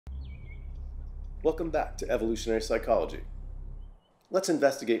Welcome back to Evolutionary Psychology. Let's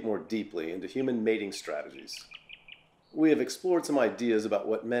investigate more deeply into human mating strategies. We have explored some ideas about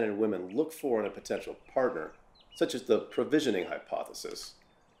what men and women look for in a potential partner, such as the provisioning hypothesis,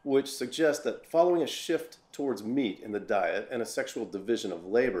 which suggests that following a shift towards meat in the diet and a sexual division of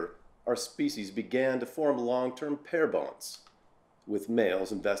labor, our species began to form long-term pair bonds, with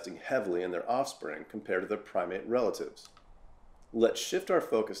males investing heavily in their offspring compared to their primate relatives. Let's shift our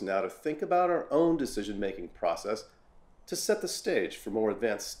focus now to think about our own decision-making process to set the stage for more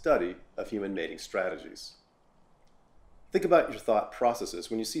advanced study of human mating strategies. Think about your thought processes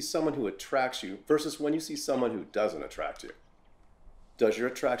when you see someone who attracts you versus when you see someone who doesn't attract you. Does your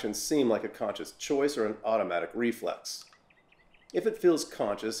attraction seem like a conscious choice or an automatic reflex? If it feels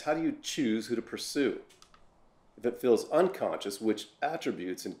conscious, how do you choose who to pursue? If it feels unconscious, which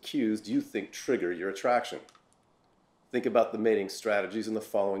attributes and cues do you think trigger your attraction? Think about the mating strategies in the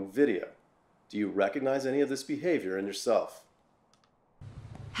following video. Do you recognize any of this behavior in yourself?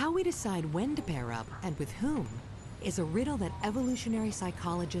 How we decide when to pair up and with whom is a riddle that evolutionary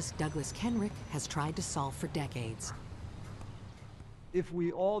psychologist Douglas Kenrick has tried to solve for decades. If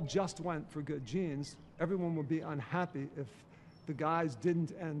we all just went for good genes, everyone would be unhappy if the guys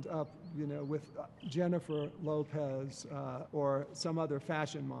didn't end up, with Jennifer Lopez or some other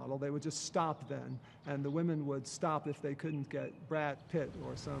fashion model. They would just stop then, and the women would stop if they couldn't get Brad Pitt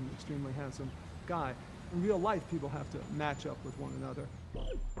or some extremely handsome guy. In real life, people have to match up with one another.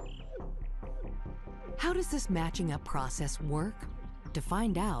 How does this matching up process work? To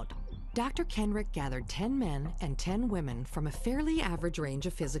find out, Dr. Kenrick gathered 10 men and 10 women from a fairly average range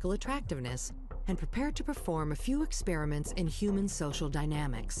of physical attractiveness and prepared to perform a few experiments in human social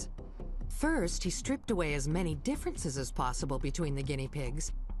dynamics. First, he stripped away as many differences as possible between the guinea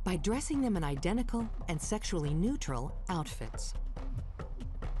pigs by dressing them in identical and sexually neutral outfits.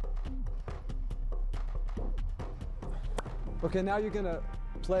 Okay, now you're going to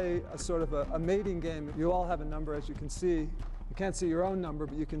play a sort of a mating game. You all have a number, as you can see. You can't see your own number,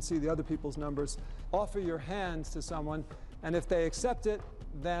 but you can see the other people's numbers. Offer your hands to someone, and if they accept it,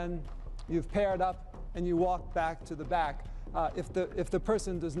 then you've paired up and you walk back to the back. If the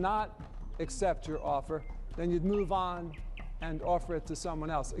person does not accept your offer, then you'd move on and offer it to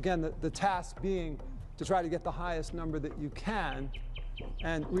someone else. Again, the task being to try to get the highest number that you can,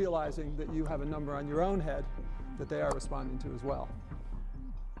 and realizing that you have a number on your own head that they are responding to as well.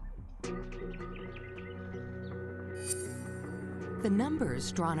 The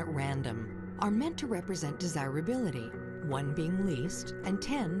numbers drawn at random are meant to represent desirability, 1 being least and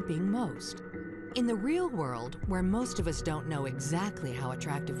 10 being most. In the real world, where most of us don't know exactly how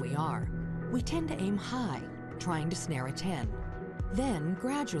attractive we are, we tend to aim high, trying to snare a 10. Then,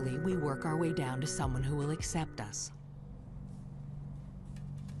 gradually, we work our way down to someone who will accept us.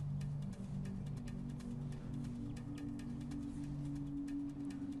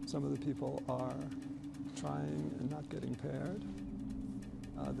 Some of the people are trying and not getting paired.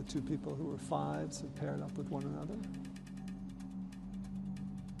 The 2 people who were 5s have paired up with one another.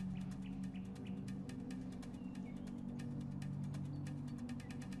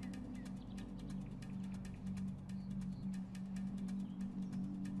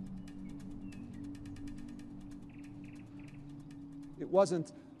 It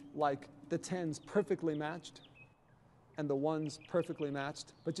wasn't like the 10s perfectly matched and the 1s perfectly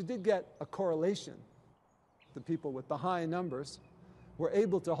matched, but you did get a correlation. The people with the high numbers were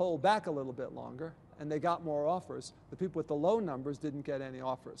able to hold back a little bit longer, and they got more offers. The people with the low numbers didn't get any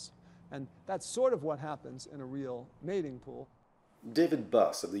offers. And that's sort of what happens in a real mating pool. David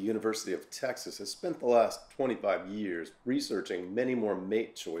Buss of the University of Texas has spent the last 25 years researching many more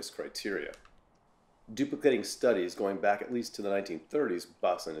mate choice criteria. Duplicating studies going back at least to the 1930s,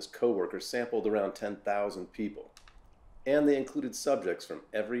 Buss and his co-workers sampled around 10,000 people. And they included subjects from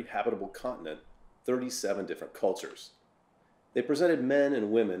every habitable continent, 37 different cultures. They presented men and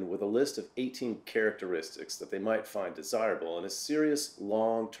women with a list of 18 characteristics that they might find desirable in a serious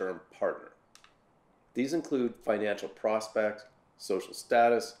long-term partner. These include financial prospects, social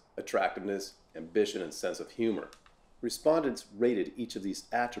status, attractiveness, ambition, and sense of humor. Respondents rated each of these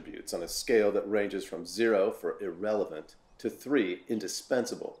attributes on a scale that ranges from 0 for irrelevant to 3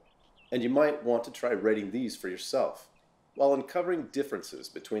 indispensable, and you might want to try rating these for yourself. While uncovering differences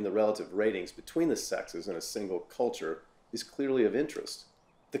between the relative ratings between the sexes in a single culture is clearly of interest,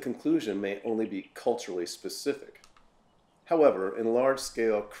 the conclusion may only be culturally specific. However, in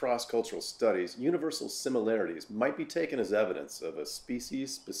large-scale cross-cultural studies, universal similarities might be taken as evidence of a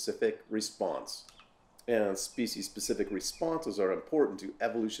species-specific response. And species-specific responses are important to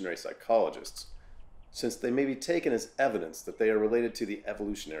evolutionary psychologists, since they may be taken as evidence that they are related to the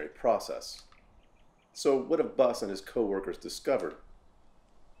evolutionary process. So what have Buss and his co-workers discovered?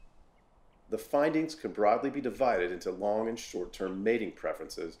 The findings can broadly be divided into long and short-term mating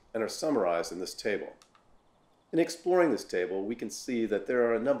preferences and are summarized in this table. In exploring this table, we can see that there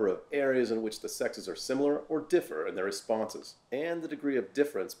are a number of areas in which the sexes are similar or differ in their responses, and the degree of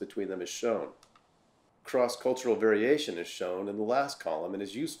difference between them is shown. Cross-cultural variation is shown in the last column and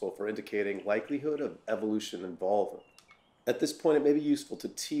is useful for indicating likelihood of evolution involvement. At this point, it may be useful to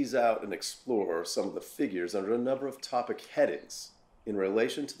tease out and explore some of the figures under a number of topic headings in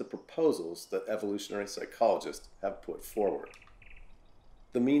relation to the proposals that evolutionary psychologists have put forward.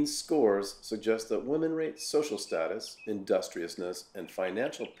 The mean scores suggest that women rate social status, industriousness, and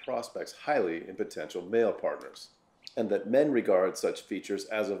financial prospects highly in potential male partners, and that men regard such features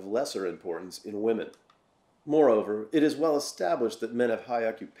as of lesser importance in women. Moreover, it is well established that men of high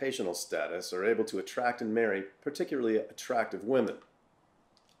occupational status are able to attract and marry particularly attractive women.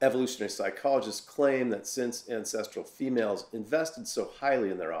 Evolutionary psychologists claim that since ancestral females invested so highly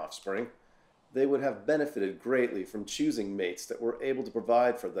in their offspring, they would have benefited greatly from choosing mates that were able to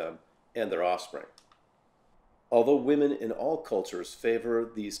provide for them and their offspring. Although women in all cultures favor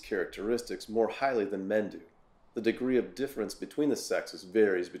these characteristics more highly than men do, the degree of difference between the sexes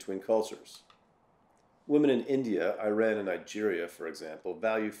varies between cultures. Women in India, Iran, and Nigeria, for example,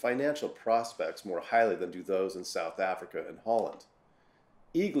 value financial prospects more highly than do those in South Africa and Holland.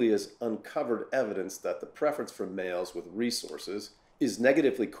 Eagly has uncovered evidence that the preference for males with resources is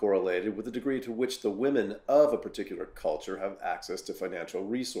negatively correlated with the degree to which the women of a particular culture have access to financial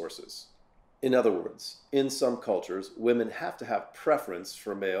resources. In other words, in some cultures, women have to have preference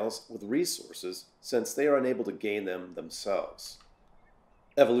for males with resources since they are unable to gain them themselves.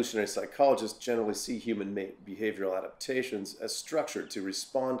 Evolutionary psychologists generally see human behavioral adaptations as structured to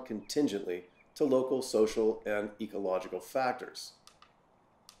respond contingently to local, social, and ecological factors.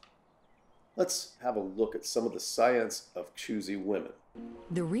 Let's have a look at some of the science of choosy women.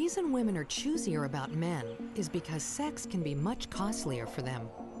 The reason women are choosier about men is because sex can be much costlier for them.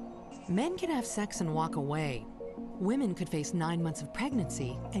 Men can have sex and walk away. Women could face 9 months of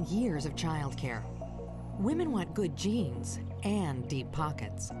pregnancy and years of childcare. Women want good genes and deep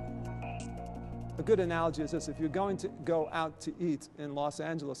pockets. A good analogy is this: if you're going to go out to eat in Los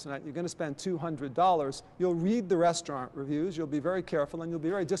Angeles tonight, you're going to spend $200. You'll read the restaurant reviews, you'll be very careful, and you'll be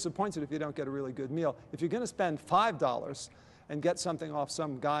very disappointed if you don't get a really good meal. If you're going to spend $5 and get something off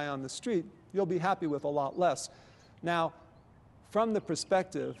some guy on the street, you'll be happy with a lot less. Now, from the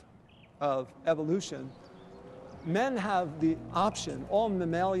perspective of evolution, men have the option, all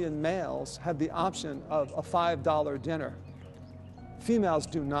mammalian males have the option of a $5 dinner. Females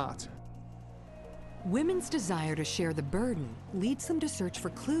do not. Women's desire to share the burden leads them to search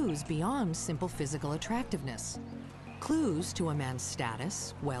for clues beyond simple physical attractiveness. Clues to a man's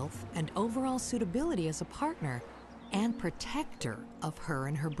status, wealth, and overall suitability as a partner and protector of her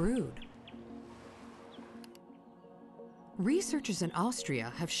and her brood. Researchers in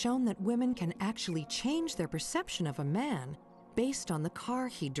Austria have shown that women can actually change their perception of a man based on the car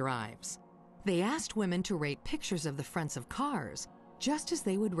he drives. They asked women to rate pictures of the fronts of cars, just as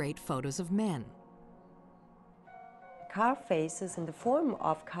they would rate photos of men. Car faces and the form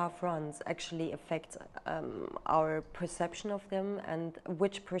of car fronts actually affect our perception of them and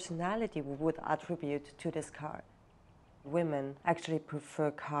which personality we would attribute to this car. Women actually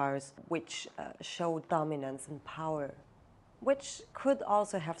prefer cars which show dominance and power, which could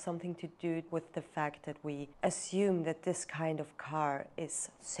also have something to do with the fact that we assume that this kind of car is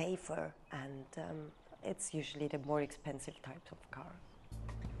safer, and it's usually the more expensive types of car.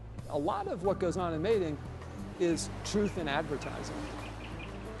 A lot of what goes on in mating is truth in advertising.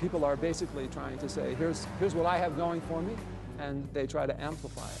 People are basically trying to say, here's what I have going for me, and they try to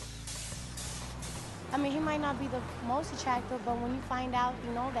amplify it. I mean, he might not be the most attractive, but when you find out,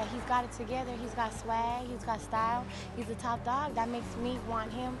 you know, that he's got it together, he's got swag, he's got style, he's a top dog, that makes me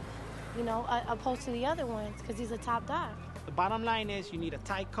want him, you know, opposed to the other ones, because he's a top dog. The bottom line is you need a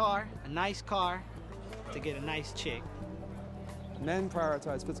tight car, a nice car, to get a nice chick. Men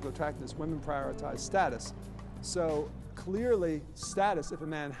prioritize physical attractiveness, women prioritize status. So clearly, status, if a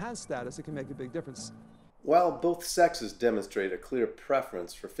man has status, it can make a big difference. While both sexes demonstrate a clear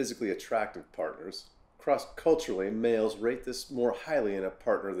preference for physically attractive partners, cross-culturally, males rate this more highly in a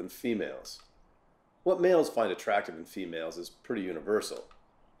partner than females. What males find attractive in females is pretty universal.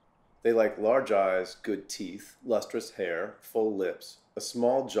 They like large eyes, good teeth, lustrous hair, full lips, a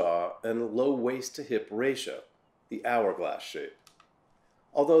small jaw, and a low waist-to-hip ratio, the hourglass shape.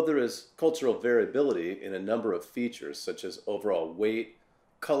 Although there is cultural variability in a number of features such as overall weight,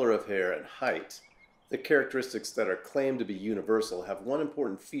 color of hair, and height, the characteristics that are claimed to be universal have one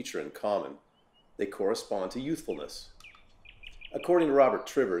important feature in common. They correspond to youthfulness. According to Robert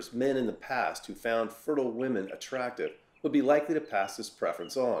Trivers, men in the past who found fertile women attractive would be likely to pass this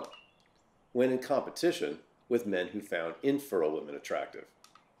preference on, when in competition with men who found infertile women attractive.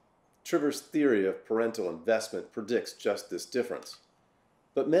 Trivers' theory of parental investment predicts just this difference.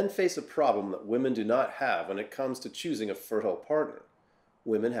 But men face a problem that women do not have when it comes to choosing a fertile partner.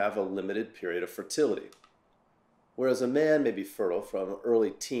 Women have a limited period of fertility. Whereas a man may be fertile from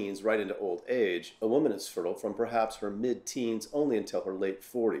early teens right into old age, a woman is fertile from perhaps her mid-teens only until her late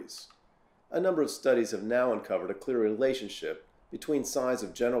 40s. A number of studies have now uncovered a clear relationship between signs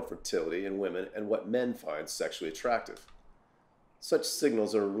of general fertility in women and what men find sexually attractive. Such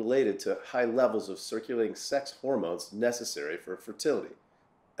signals are related to high levels of circulating sex hormones necessary for fertility,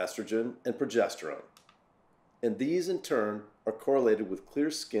 estrogen and progesterone. And these in turn are correlated with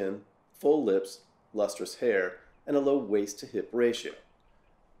clear skin, full lips, lustrous hair, and a low waist to hip ratio.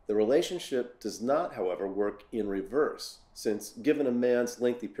 The relationship does not, however, work in reverse, since given a man's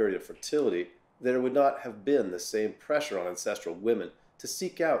lengthy period of fertility, there would not have been the same pressure on ancestral women to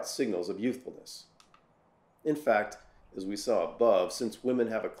seek out signals of youthfulness. In fact, as we saw above, since women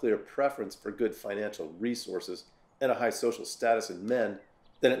have a clear preference for good financial resources and a high social status in men,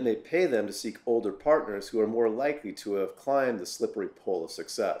 then it may pay them to seek older partners who are more likely to have climbed the slippery pole of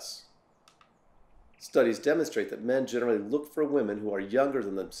success. Studies demonstrate that men generally look for women who are younger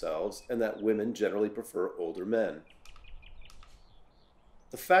than themselves and that women generally prefer older men.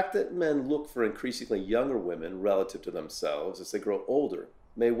 The fact that men look for increasingly younger women relative to themselves as they grow older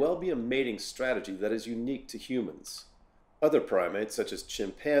may well be a mating strategy that is unique to humans. Other primates, such as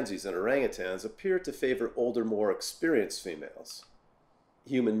chimpanzees and orangutans, appear to favor older, more experienced females.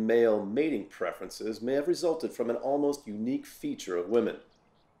 Human male mating preferences may have resulted from an almost unique feature of women.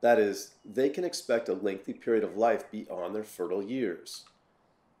 That is, they can expect a lengthy period of life beyond their fertile years.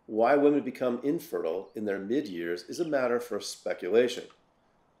 Why women become infertile in their mid-years is a matter for speculation.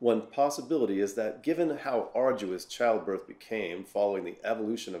 One possibility is that given how arduous childbirth became following the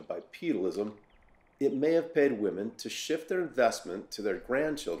evolution of bipedalism, it may have paid women to shift their investment to their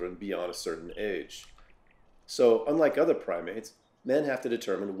grandchildren beyond a certain age. So, unlike other primates, men have to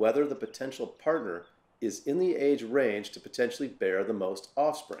determine whether the potential partner is in the age range to potentially bear the most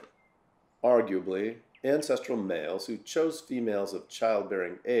offspring. Arguably, ancestral males who chose females of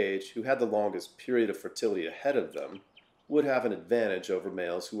childbearing age who had the longest period of fertility ahead of them would have an advantage over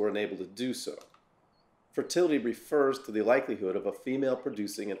males who were unable to do so. Fertility refers to the likelihood of a female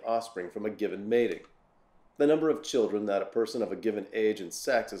producing an offspring from a given mating. The number of children that a person of a given age and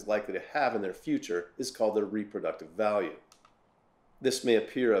sex is likely to have in their future is called their reproductive value. This may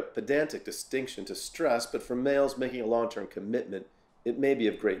appear a pedantic distinction to stress, but for males making a long-term commitment, it may be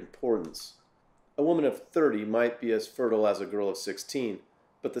of great importance. A woman of 30 might be as fertile as a girl of 16,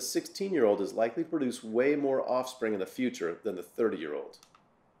 but the 16-year-old is likely to produce way more offspring in the future than the 30-year-old.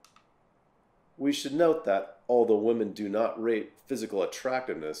 We should note that, although women do not rate physical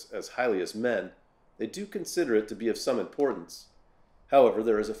attractiveness as highly as men, they do consider it to be of some importance. However,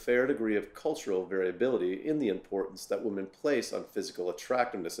 there is a fair degree of cultural variability in the importance that women place on physical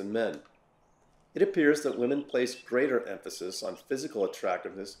attractiveness in men. It appears that women place greater emphasis on physical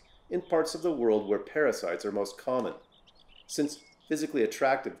attractiveness in parts of the world where parasites are most common. Since physically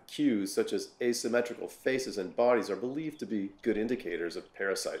attractive cues such as asymmetrical faces and bodies are believed to be good indicators of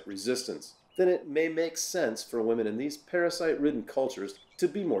parasite resistance, then it may make sense for women in these parasite-ridden cultures to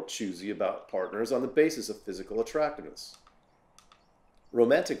be more choosy about partners on the basis of physical attractiveness.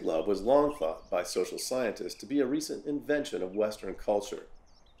 Romantic love was long thought by social scientists to be a recent invention of Western culture.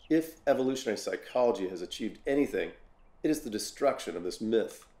 If evolutionary psychology has achieved anything, it is the destruction of this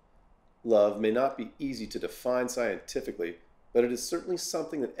myth. Love may not be easy to define scientifically, but it is certainly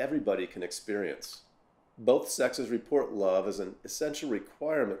something that everybody can experience. Both sexes report love as an essential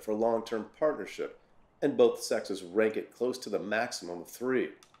requirement for long-term partnership, and both sexes rank it close to the maximum of 3.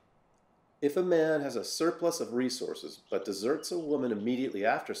 If a man has a surplus of resources but deserts a woman immediately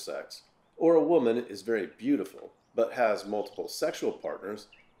after sex, or a woman is very beautiful but has multiple sexual partners,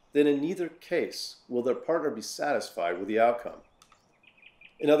 then in neither case will their partner be satisfied with the outcome.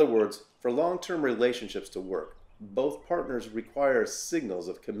 In other words, for long-term relationships to work, both partners require signals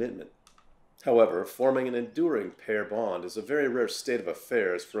of commitment. However, forming an enduring pair bond is a very rare state of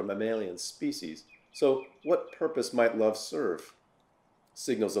affairs for a mammalian species, so what purpose might love serve?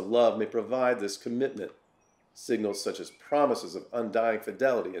 Signals of love may provide this commitment. Signals such as promises of undying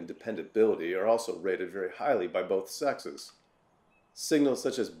fidelity and dependability are also rated very highly by both sexes. Signals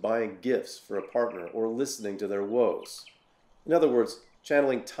such as buying gifts for a partner or listening to their woes. In other words,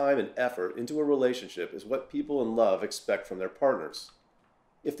 channeling time and effort into a relationship is what people in love expect from their partners.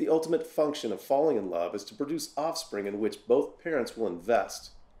 If the ultimate function of falling in love is to produce offspring in which both parents will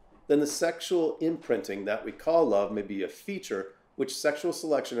invest, then the sexual imprinting that we call love may be a feature which sexual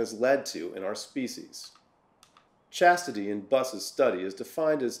selection has led to in our species. Chastity in Buss's study is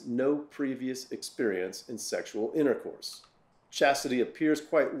defined as no previous experience in sexual intercourse. Chastity appears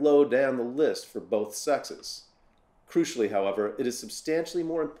quite low down the list for both sexes. Crucially, however, it is substantially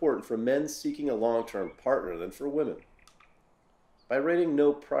more important for men seeking a long-term partner than for women. By rating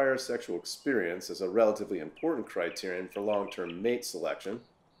no prior sexual experience as a relatively important criterion for long-term mate selection,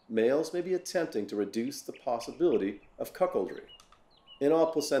 males may be attempting to reduce the possibility of cuckoldry. In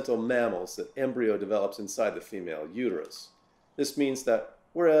all placental mammals, the embryo develops inside the female uterus. This means that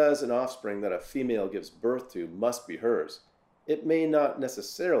whereas an offspring that a female gives birth to must be hers, it may not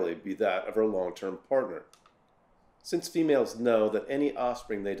necessarily be that of her long-term partner. Since females know that any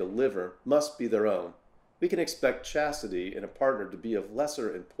offspring they deliver must be their own, we can expect chastity in a partner to be of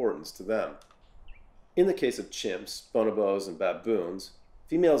lesser importance to them. In the case of chimps, bonobos, and baboons,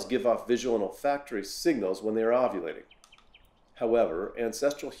 females give off visual and olfactory signals when they are ovulating. However,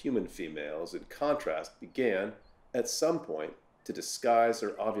 ancestral human females, in contrast, began, at some point, to disguise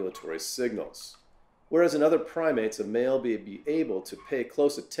their ovulatory signals. Whereas in other primates, a male may be able to pay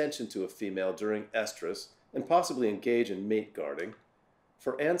close attention to a female during estrus and possibly engage in mate guarding,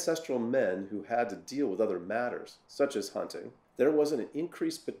 for ancestral men who had to deal with other matters, such as hunting, there was an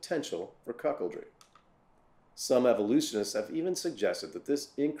increased potential for cuckoldry. Some evolutionists have even suggested that this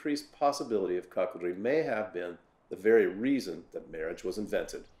increased possibility of cuckoldry may have been the very reason that marriage was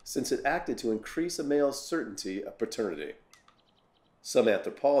invented, since it acted to increase a male's certainty of paternity. Some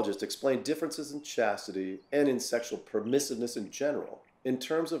anthropologists explain differences in chastity and in sexual permissiveness in general in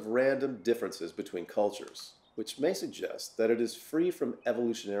terms of random differences between cultures, which may suggest that it is free from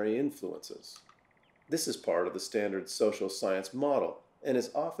evolutionary influences. This is part of the standard social science model and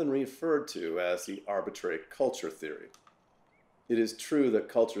is often referred to as the arbitrary culture theory. It is true that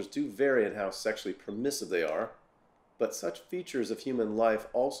cultures do vary in how sexually permissive they are, but such features of human life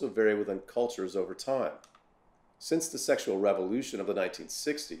also vary within cultures over time. Since the sexual revolution of the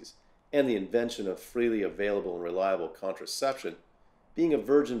 1960s and the invention of freely available and reliable contraception, being a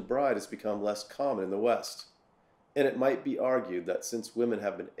virgin bride has become less common in the West. And it might be argued that since women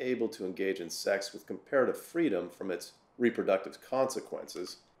have been able to engage in sex with comparative freedom from its reproductive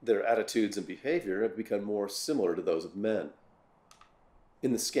consequences, their attitudes and behavior have become more similar to those of men.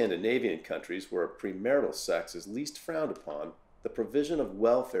 In the Scandinavian countries, where premarital sex is least frowned upon, the provision of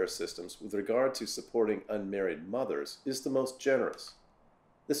welfare systems with regard to supporting unmarried mothers is the most generous.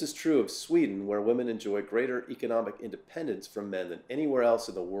 This is true of Sweden, where women enjoy greater economic independence from men than anywhere else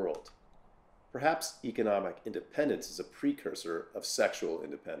in the world. Perhaps economic independence is a precursor of sexual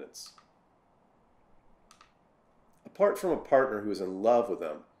independence. Apart from a partner who is in love with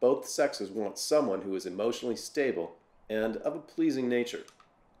them, both sexes want someone who is emotionally stable and of a pleasing nature.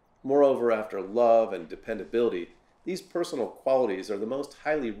 Moreover, after love and dependability, these personal qualities are the most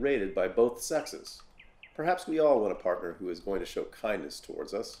highly rated by both sexes. Perhaps we all want a partner who is going to show kindness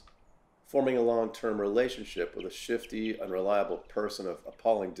towards us. Forming a long-term relationship with a shifty, unreliable person of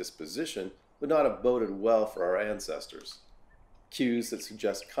appalling disposition would not have boded well for our ancestors. Cues that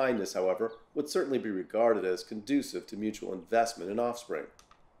suggest kindness, however, would certainly be regarded as conducive to mutual investment in offspring.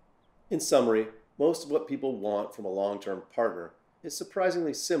 In summary, most of what people want from a long-term partner is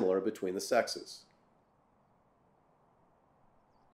surprisingly similar between the sexes.